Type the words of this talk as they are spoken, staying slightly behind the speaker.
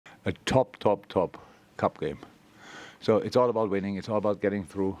a top cup game. So it's all about winning. It's all about getting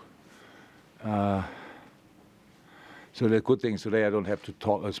through. So the good things today, I don't have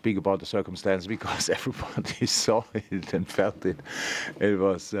to speak about the circumstance because everybody saw it and felt it. It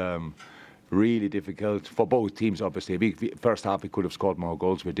was really difficult for both teams, obviously. First half, we could have scored more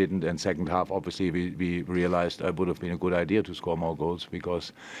goals. We didn't. And second half, obviously, we realized it would have been a good idea to score more goals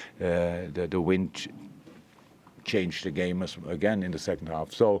because the wind changed the game again in the second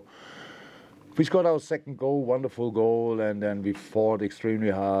half. So we scored our second goal, wonderful goal, and then we fought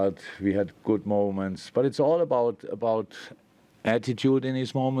extremely hard. We had good moments, but it's all about attitude in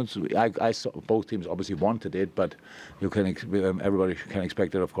these moments. I saw both teams obviously wanted it, but you can everybody can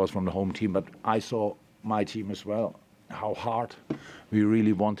expect it, of course, from the home team. But I saw my team as well, how hard we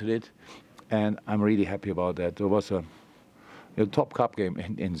really wanted it, and I'm really happy about that. There was a top cup game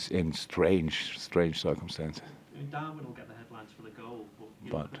in strange circumstances. Darwin will get the headlines for the goal,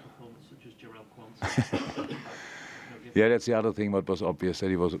 but performance such as Jarell Quansah. Yeah, that's the other thing. What was obvious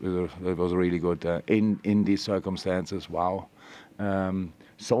that it was really good in these circumstances. Wow,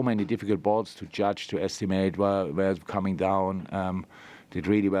 so many difficult balls to judge, to estimate where it's coming down. Did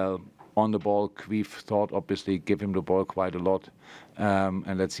really well on the ball. Queef thought obviously give him the ball quite a lot,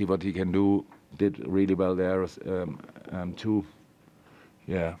 and let's see what he can do. Did really well there too.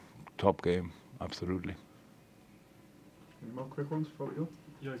 Yeah, top game, absolutely. Any more quick ones for you?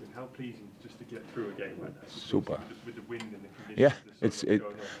 Jürgen, how pleasing just to get through a game like that. Super. Just with the wind and the conditions. Yeah,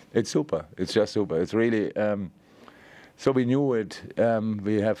 it's super. It's just super. It's really. So we knew it.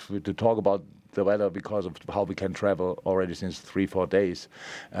 We have to talk about the weather because of how we can travel already since 3-4 days.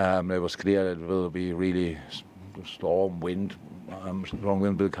 It was clear that it will be really strong wind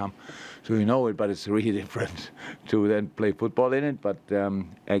will come. So you know it, but it's really different to then play football in it. But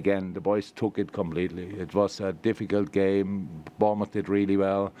again, the boys took it completely. It was a difficult game. Bournemouth did really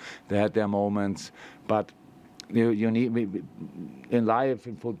well. They had their moments, but you need in life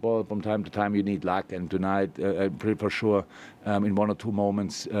in football from time to time you need luck. And tonight, I'm pretty for sure, in 1 or 2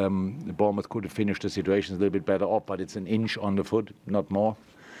 moments, Bournemouth could have finished the situation a little bit better off. But it's an inch on the foot, not more,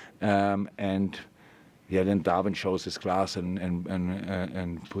 and. Yeah, then Darwin shows his class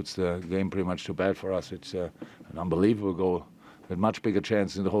and puts the game pretty much to bed for us. It's an unbelievable goal. A much bigger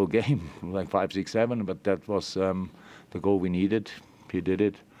chance in the whole game, like 5, 6, 7. But that was the goal we needed. He did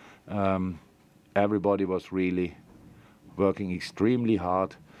it. Everybody was really working extremely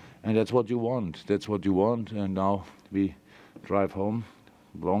hard, and that's what you want. That's what you want. And now we drive home,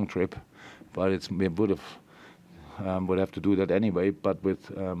 long trip, but we would have to do that anyway, but with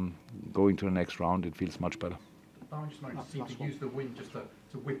going to the next round, it feels much better. Darwin just seemed to use the wind just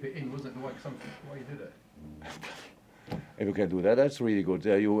to whip it in, wasn't it? The way you did it. If you can do that, that's really good.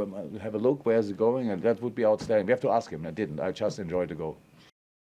 You have a look, where's it going, and that would be outstanding. We have to ask him. I didn't. I just enjoyed the goal.